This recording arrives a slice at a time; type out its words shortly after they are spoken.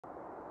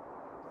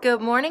Good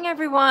morning,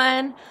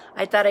 everyone.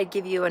 I thought I'd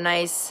give you a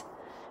nice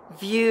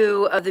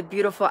view of the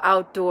beautiful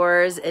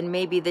outdoors, and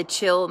maybe the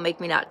chill will make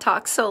me not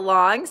talk so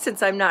long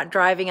since I'm not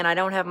driving and I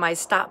don't have my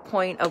stop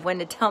point of when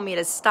to tell me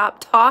to stop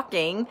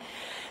talking.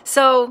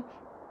 So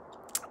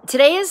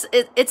today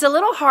it's a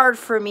little hard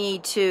for me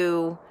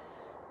to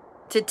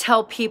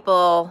tell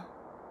people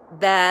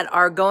that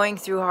are going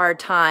through hard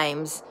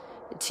times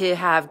to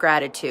have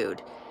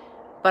gratitude,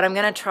 but I'm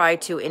going to try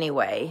to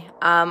anyway.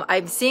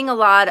 I'm seeing a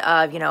lot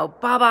of,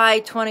 bye-bye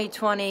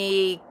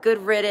 2020, good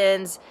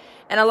riddance,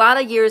 and a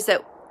lot of years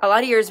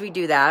we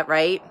do that,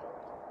 right?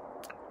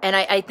 And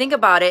I think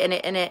about it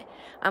and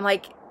I'm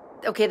like,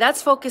 okay,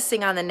 that's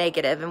focusing on the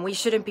negative, and we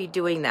shouldn't be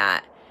doing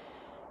that.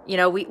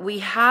 We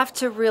have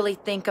to really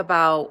think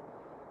about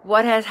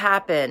what has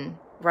happened,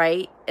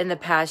 right, in the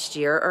past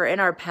year or in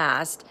our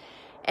past,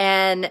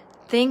 and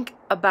think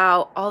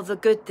about all the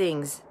good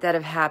things that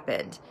have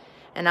happened.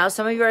 And now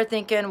some of you are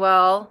thinking,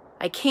 well,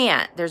 I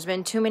can't. There's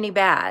been too many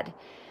bad.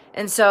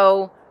 And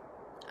so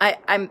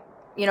I'm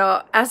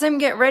as I'm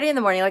getting ready in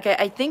the morning,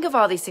 I think of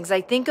all these things.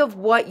 I think of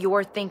what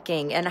you're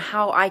thinking and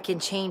how I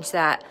can change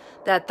that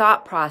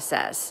thought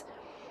process.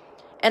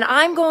 And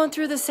I'm going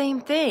through the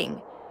same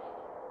thing.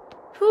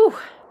 Whew.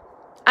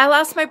 I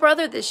lost my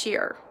brother this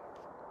year.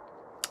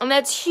 And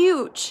that's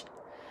huge.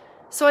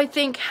 So I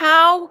think,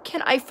 how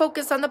can I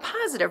focus on the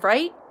positive,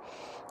 right?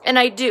 And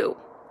I do.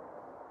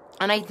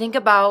 And I think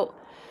about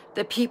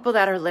the people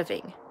that are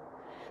living.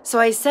 So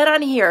I said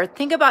on here,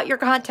 think about your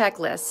contact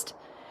list.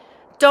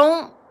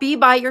 Don't be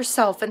by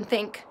yourself and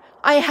think,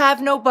 I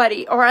have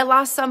nobody or I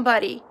lost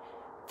somebody.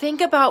 Think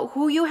about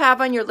who you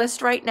have on your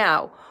list right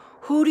now.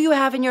 Who do you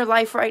have in your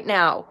life right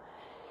now?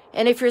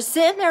 And if you're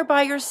sitting there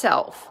by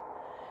yourself,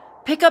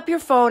 pick up your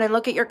phone and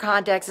look at your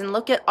contacts and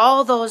look at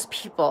all those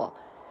people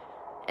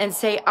and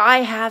say, I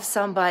have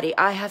somebody.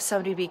 I have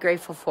somebody to be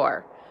grateful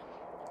for.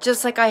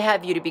 Just like I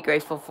have you to be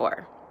grateful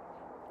for.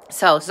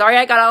 So, sorry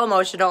I got all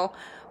emotional,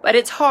 but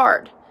it's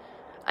hard.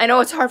 I know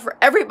it's hard for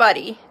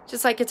everybody,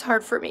 just like it's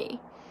hard for me.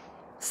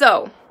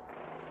 So,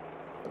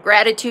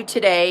 gratitude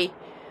today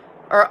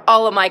are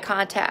all of my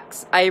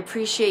contacts. I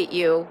appreciate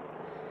you.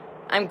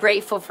 I'm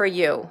grateful for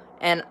you.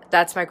 And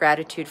that's my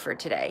gratitude for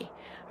today.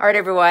 All right,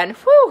 everyone.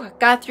 Whew,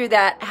 got through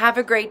that. Have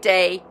a great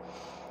day.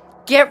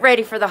 Get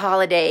ready for the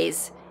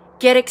holidays.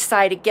 Get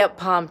excited, get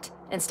pumped,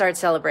 and start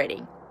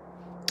celebrating.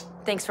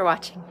 Thanks for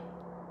watching.